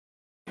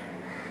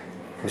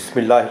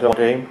বিসমিল্লাহির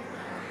রহমানির রহিম।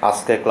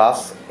 আজকে ক্লাস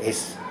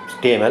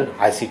HTML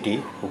ICT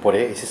উপরে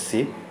HSC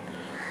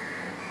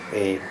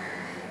এই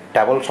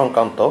ট্যাবল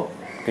সংক্রান্ত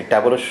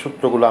ট্যাবলের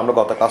সূত্রগুলো আমরা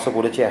গত ক্লাসে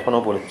বলেছি,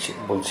 এখনও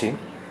বলছি।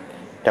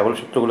 ট্যাবল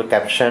সূত্রগুলো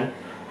caption,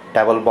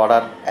 table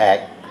border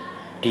 1,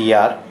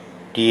 TR,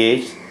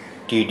 TH,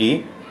 TD,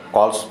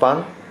 কলস্পান,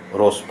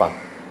 রোস্পান।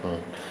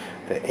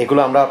 তো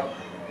এগুলো আমরা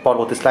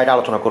পরবর্তী স্লাইডে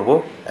আলোচনা করব।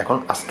 এখন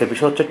আজকের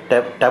বিষয় হচ্ছে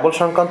ট্যাবল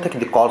সংক্রান্ত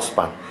কিন্তু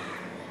কলস্পান।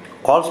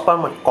 কলস্পান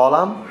মানে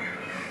কলাম,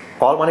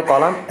 কল মানে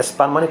কলাম,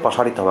 স্পান মানে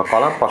প্রসারিত হবে,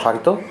 কলাম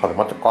প্রসারিত হবে,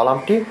 মানে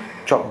কলামটি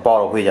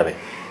বড় হয়ে যাবে।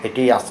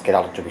 এটি আজকের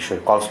আলোচ্য বিষয়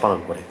কলস্পানের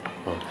উপরে।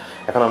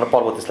 এখন আমরা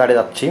পরবর্তী স্লাইডে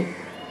যাচ্ছি।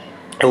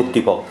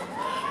 উদ্দীপক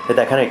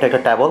দেখেন, এটা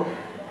একটা ট্যাবল,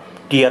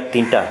 টিয়ার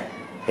 3টা।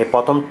 এই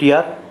প্রথম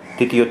টিয়ার,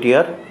 দ্বিতীয়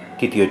টিয়ার,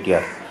 তৃতীয়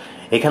টিয়ার।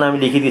 এখানে আমি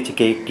লিখে দিয়েছি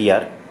কে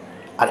টিয়ার,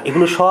 আর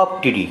এগুলো সব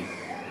টিডি,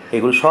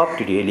 এগুলো সব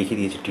টিডি লিখে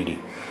দিয়েছি টিডি।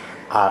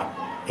 আর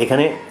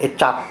এখানে এই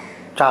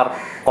চার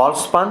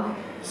কলস্পান,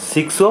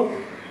 6ও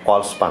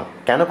কলস্পান।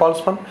 কেন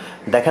কলস্পান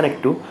দেখেন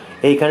একটু,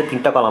 এইখানে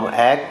 3টা কলাম,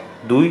 1,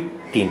 2,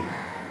 3,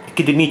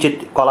 কিন্তু নিচে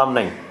কলাম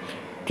নাই।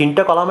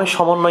 3টা কলামের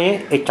সমন্বয়ে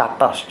এই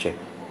 4টা আসছে,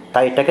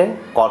 তাই এটাকে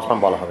কলস্পান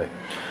বলা হবে।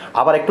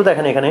 আবার একটু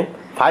দেখেন, এখানে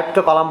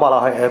 5টা কলাম বলা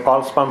হয়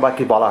কলস্পান, বা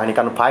কি বলা হয়নি,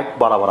 কারণ 5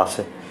 বরাবর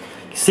আছে।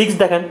 6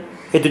 দেখেন,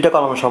 এই 2টা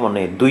কলামের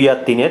সমন্বয়ে 2 আর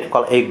 3-এর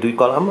এই 2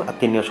 কলাম আর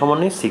 3-এর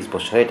সমন্বয়ে 6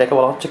 বসছে, এটাকে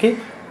বলা হচ্ছে কি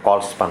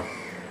কলস্পান।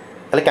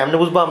 তাহলে কেমনে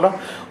বুঝবো আমরা?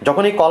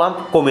 যখন এই কলাম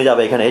কমে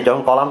যাবে, এখানে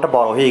যখন কলামটা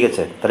বড় হয়ে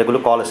গেছে, তাহলে এগুলো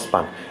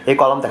কলস্পান। এই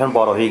কলাম দেখেন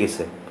বড় হয়ে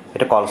গেছে,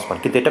 এটা কলস্পান।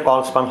 কিন্তু এটা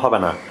কলস্পান হবে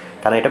না,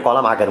 কারণ এটা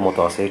কলাম আগের মতো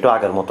আছে, এটাও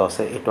আগের মতো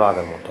আছে, এটাও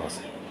আগের মতো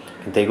আছে,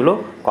 কিন্তু এগুলো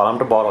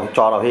কলামটা বড়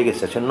চড়া হয়ে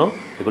গেছে, জন্য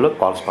এগুলো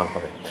কলস্পান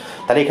হবে।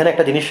 তাহলে এখানে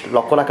একটা জিনিস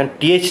লক্ষ্য রাখেন,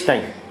 টিএইচ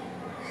নাই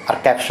আর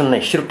ক্যাপশন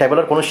নেই।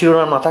 ট্যাবলের কোনো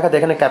শিরোনাম না থাকাতে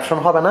এখানে ক্যাপশন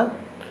হবে না।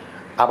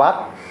 আবার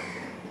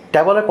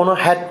ট্যাবলের কোনো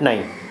হেড নাই,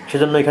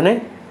 সেজন্য এখানে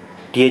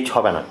টিএইচ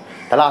হবে না।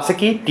 তাহলে আছে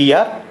কি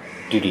টিআর,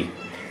 টিডি।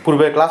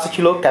 পূর্বের ক্লাসে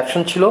ছিল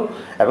ক্যাপশন ছিল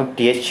এবং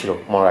টিএইচ ছিল,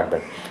 মনে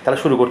রাখবেন। তাহলে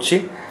শুরু করছি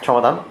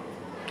সমাধান।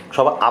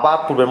 আবার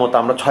পূর্বের মতো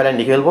আমরা 6 লাইন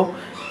লিখে ফেলবো।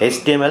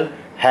 HTML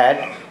head,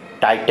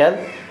 title,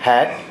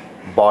 head,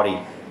 body,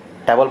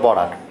 table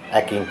border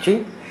 1 ইঞ্চি,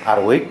 আর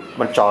উইডথ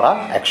মানে চওড়া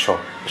 100।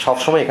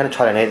 সবসময় এখানে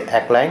 6 লাইন,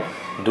 1 লাইন,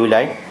 2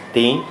 লাইন,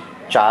 3,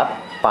 4,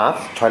 5,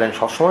 6 লাইন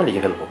সবসময়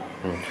লিখে ফেলবো।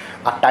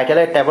 আর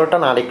টাইটেলের ট্যাবলটা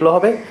না লিখলেও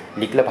হবে,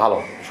 লিখলে ভালো,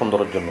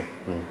 সুন্দরের জন্য।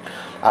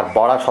 আর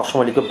বর্ডার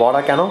সবসময় লিখবে।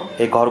 বর্ডার কেন?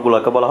 এই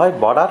ঘরগুলোকে বলা হয়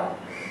বর্ডার।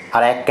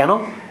 আর 1 কেন?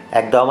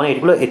 1 দেওয়া মানে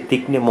এগুলো এর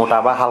তীক্ষ্ণ মোটা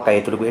বা হালকা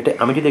এতটুকু। এটা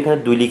আমি যদি এখানে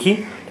 2 লিখি,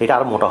 এটা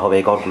আরও মোটা হবে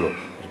এই ঘরগুলো।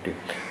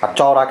 আর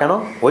চওড়া কেন?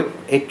 ওই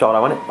এই চওড়া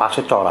মানে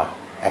পাশের চওড়া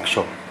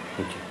 100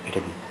 ইঞ্চি, এটা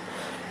দিই।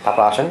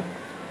 তারপর আসেন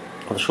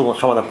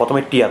সমাধান।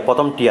 প্রথমে টিয়ার,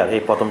 প্রথম টিয়ার,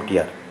 এই প্রথম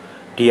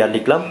টিয়ার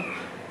লিখলাম।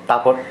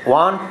 তারপর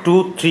 1, 2,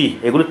 3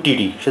 এগুলো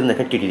টিডি, সেদিন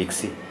দেখেন টিডি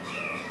লিখছি,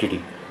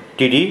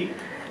 টিডি।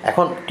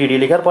 এখন টিডি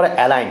লেখার পরে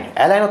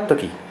অ্যালাইন অর্থ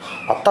কী?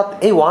 অর্থাৎ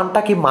এই 1টা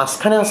কি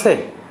মাঝখানে আছে,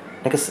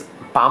 নাকি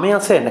বামে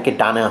আছে, নাকি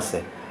ডানে আছে?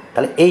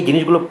 তাহলে এই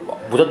জিনিসগুলো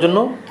বোঝার জন্য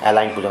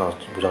অ্যালাইন বোঝানো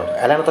হচ্ছে।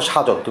 অ্যালাইন তো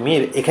সাজো, তুমি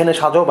এখানে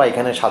সাজো বা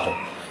এখানে সাজো,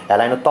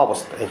 অ্যালাইনের তো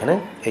অবস্থা এখানে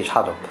এই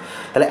সাজো।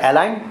 তাহলে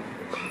অ্যালাইন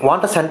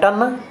 1টা সেন্টার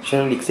না,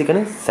 সেখানে লিখছি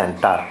এখানে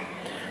সেন্টার।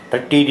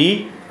 তাহলে টিডি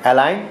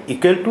অ্যালাইন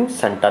ইকুয়াল টু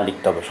সেন্টার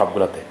লিখতে হবে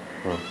সবগুলোতে।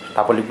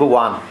 তারপর লিখবো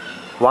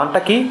 1টা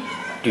কি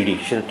টিডি,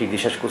 সেখানে টিডি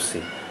শেষ করছি,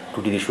 2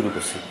 দিয়ে শুরু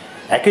করছি।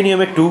 একই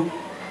নিয়মে 2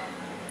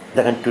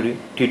 দেখেন,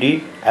 টিডি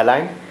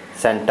অ্যালাইন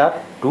সেন্টার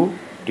 2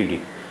 টিডি।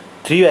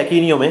 3 একই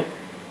নিয়মে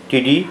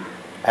টিডি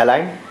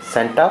অ্যালাইন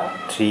সেন্টার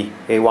 3,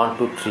 এই 1,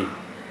 2, 3।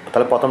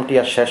 তাহলে প্রথম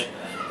টিয়ার শেষ।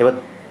 এবার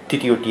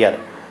দ্বিতীয় টিয়ার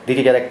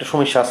একটা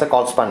সমস্যা আছে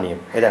কলস্পান নিয়ে।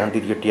 এই দেখেন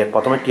দ্বিতীয় টিয়ার,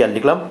 প্রথমে টিয়ার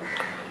লিখলাম,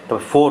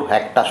 তবে 4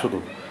 একটা শুধু,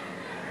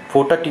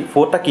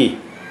 4টা কি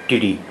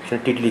টিডি, সেটা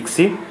টিডি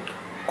লিখছি।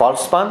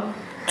 কলস্পান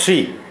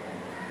 3,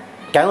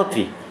 কেন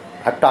 3?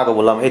 একটা আগে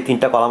বললাম, এই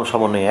 3টা কলামের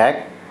সমন্বয়ে 1,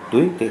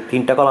 2,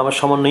 3টা কলামের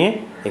সমন্বয়ে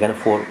এখানে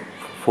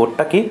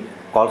 4টা কি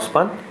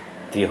কলস্পান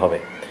 3 হবে।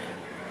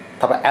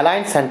 তারপর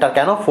অ্যালাইন সেন্টার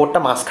কেন? 4টা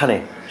মাঝখানে,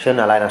 সেজন্য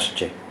অ্যালাইন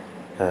আসছে।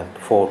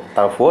 4,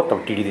 তারপর 4,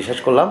 তারপর টিডি দিয়ে শেষ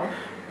করলাম,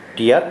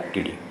 টিআর,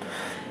 টিডি।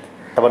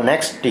 তারপর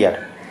নেক্সট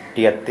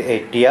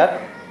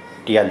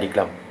টিআর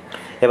লিখলাম।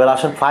 এবার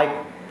আসেন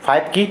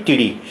 5 কি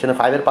টিডি, সেজন্য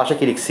 5-এর পাশে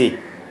কি লিখছি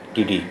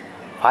টিডি।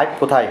 5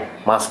 কোথায়?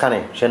 মাঝখানে,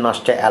 সেজন্য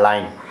আসছে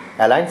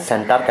অ্যালাইন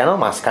সেন্টার কেন?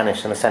 মাঝখানে,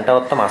 সেজন্য সেন্টার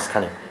অর্থ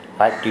মাঝখানে,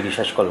 5 টিডি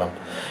শেষ করলাম।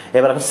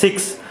 এবার এখন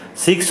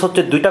 6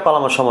 হচ্ছে 2টা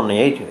কলামের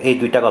সমন্বয়ে, এই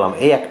 2টা কলাম,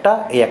 এই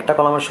একটা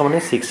কলামের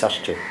সমন্বয়ে 6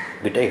 আসছে,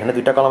 এখানে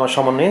 2টা কলামের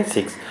সমন্বয়ে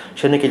 6,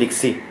 সেজন্য কি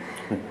লিখছি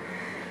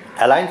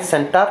অ্যালাইন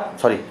সেন্টার,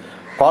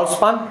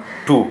 কলস্পান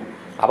 2।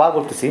 আবার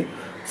বলতেছি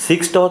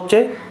 6টা হচ্ছে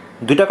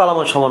 2টা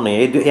কলামের সমন্বয়ে,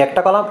 এই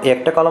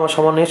একটা কলামের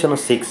সমন্বয়ে, সেজন্য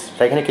 6,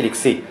 তাই এখানে কি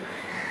লিখছি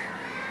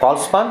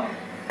কলস্পান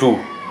 2।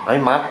 আমি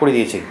মার্ক করে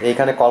দিয়েছি,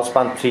 এইখানে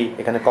কলস্পান 3,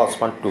 এখানে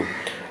কলস্পান 2।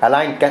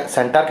 অ্যালাইন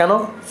সেন্টার কেন?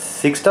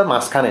 6টার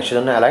মাঝখানে,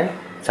 সেজন্য অ্যালাইন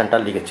সেন্টার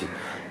লিখেছি।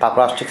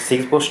 তারপর আসছে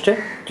 6 বসছে,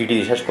 টিডি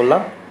দিয়ে শেষ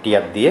করলাম,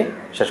 টিআর দিয়ে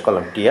শেষ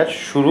করলাম, টিআর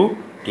শুরু,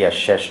 টিআর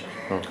শেষ।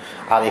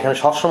 আর এখানে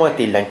সবসময়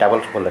 3 লাইন ট্যাবল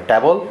বললে,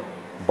 table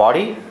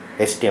body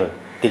HTML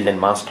 3 line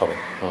must হবে।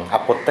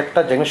 আর প্রত্যেকটা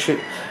যেখানে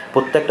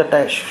প্রত্যেকটা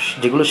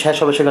যেগুলো শেষ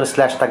হবে সেখানে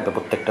স্ল্যাশ থাকবে,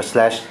 প্রত্যেকটা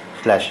স্ল্যাশ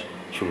স্ল্যাশ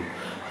শুরু।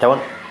 যেমন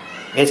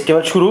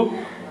HTML শুরু,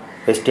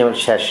 HTML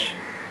শেষ,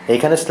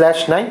 এইখানে স্ল্যাশ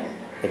নাই,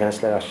 এখানে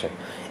স্ল্যাশ আসছে।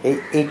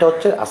 এইটা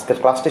হচ্ছে আজকের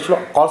ক্লাসটি ছিল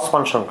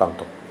calspan সংক্রান্ত।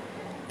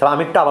 তাহলে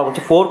আমি একটু আবার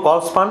বলছি, 4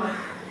 calspan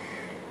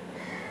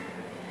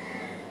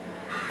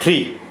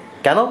 3,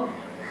 কেন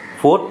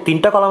 4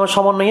 3টা কলামের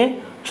সমন্বয়ে,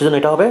 সেজন্য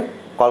এটা হবে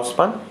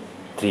calspan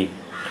 3।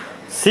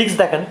 6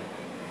 দেখেন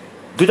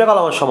 2টা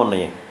কলামের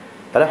সমন্বয়ে,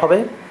 তাহলে হবে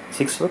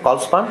 6 হবে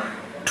calspan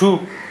 2,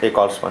 এই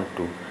calspan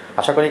 2।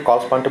 আশা করি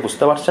calspanটা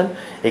বুঝতে পারছেন।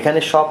 এখানে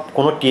সব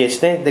কোনো টিএস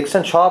নেই,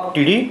 দেখছেন সব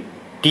টিডি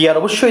টিআর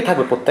অবশ্যই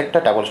থাকবে প্রত্যেকটা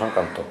টেবল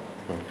সংক্রান্ত।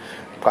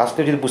 কাজটি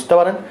যদি বুঝতে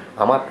পারেন,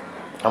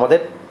 আমাদের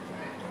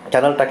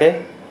চ্যানেলটাকে,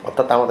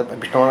 অর্থাৎ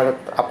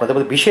আপনাদের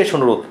প্রতি বিশেষ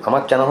অনুরোধ,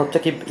 আমার চ্যানেল হচ্ছে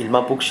কি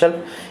ইলমা বুকশেলফ,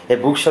 এই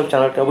বুকশেলফ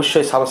চ্যানেলকে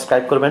অবশ্যই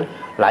সাবস্ক্রাইব করবেন,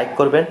 লাইক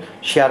করবেন,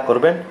 শেয়ার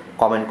করবেন,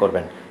 কমেন্ট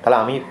করবেন, তাহলে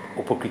আমি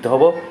উপকৃত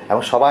হব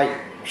এবং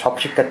সব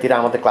শিক্ষার্থীরা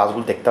আমাদের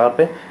ক্লাসগুলো দেখতে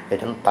পারবে। এই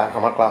জন্য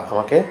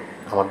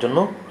আমার জন্য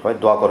সবাই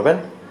দোয়া করবেন।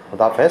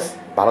 খুদা হাফেজ,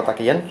 ভালো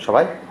থাকিয়েন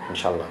সবাই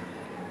ইনশাল্লাহ।